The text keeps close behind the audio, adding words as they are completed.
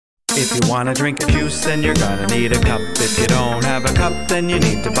If you wanna drink a juice, then you're gonna need a cup. If you don't have a cup, then you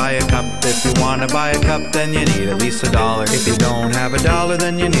need to buy a cup. If you wanna buy a cup, then you need at least $1. If you don't have $1,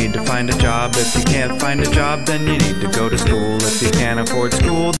 then you need to find a job. If you can't find a job, then you need to go to school. If you can't afford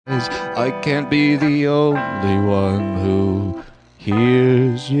school, I can't be the only one who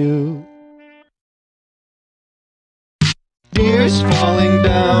hears you. Tears falling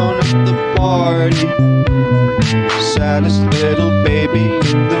down at the party, saddest little baby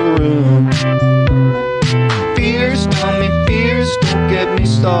in the room. Fears, tell me fears, don't get me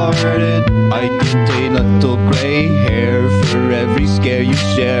started. I get a little gray hair for every scare you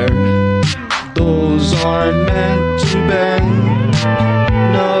share. Those aren't meant to bend.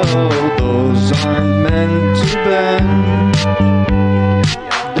 No, those aren't meant to bend.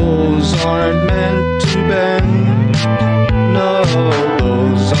 Those aren't meant to bend. No,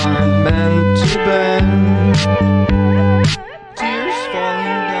 those aren't meant to bend. Tears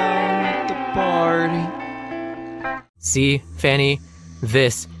falling down at the party. See, Fanny,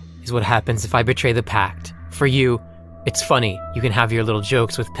 this is what happens if I betray the pact. For you, it's funny. You can have your little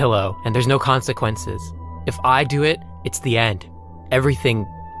jokes with Pillow, and there's no consequences. If I do it, it's the end. Everything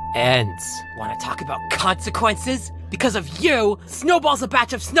ends. Want to talk about consequences? Because of you, Snowball's a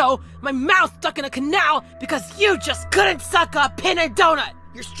batch of snow, my mouth stuck in a canal because you just couldn't suck a pin and donut.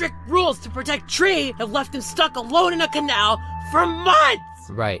 Your strict rules to protect Tree have left him stuck alone in a canal for months.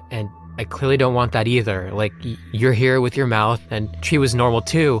 Right, and I clearly don't want that either. Like, you're here with your mouth, and Tree was normal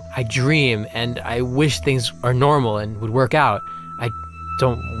too. I dream, and I wish things are normal and would work out. I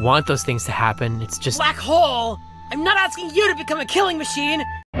don't want those things to happen. It's just— Black hole! I'm not asking you to become a killing machine.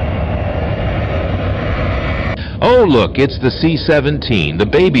 Oh look, it's the C-17, the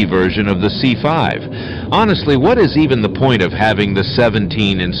baby version of the C-5. Honestly, what is even the point of having the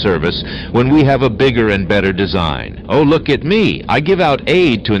 17 in service when we have a bigger and better design? Oh, look at me. I give out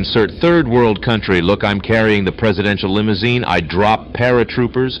aid to insert third world country. Look, I'm carrying the presidential limousine. I drop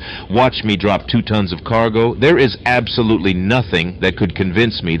paratroopers. Watch me drop 2 tons of cargo. There is absolutely nothing that could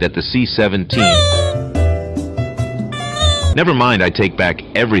convince me that the C-17... Never mind, I take back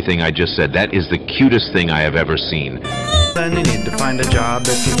everything I just said. That is the cutest thing I have ever seen. then you need to find a job.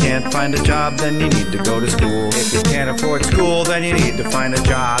 If you can't find a job, then you need to go to school. If you can't afford school, then you need to find a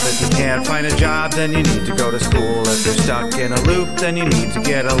job. If you can't find a job, then you need to go to school. If you're stuck in a loop, then you need to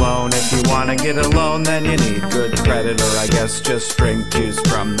get a loan. If you want to get a loan, then you need good credit, or I guess just drink juice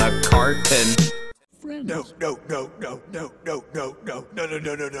from the carton. No, no, no, no, no, no, no, no, no, no,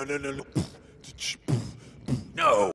 no, no, no, no, no, no. No.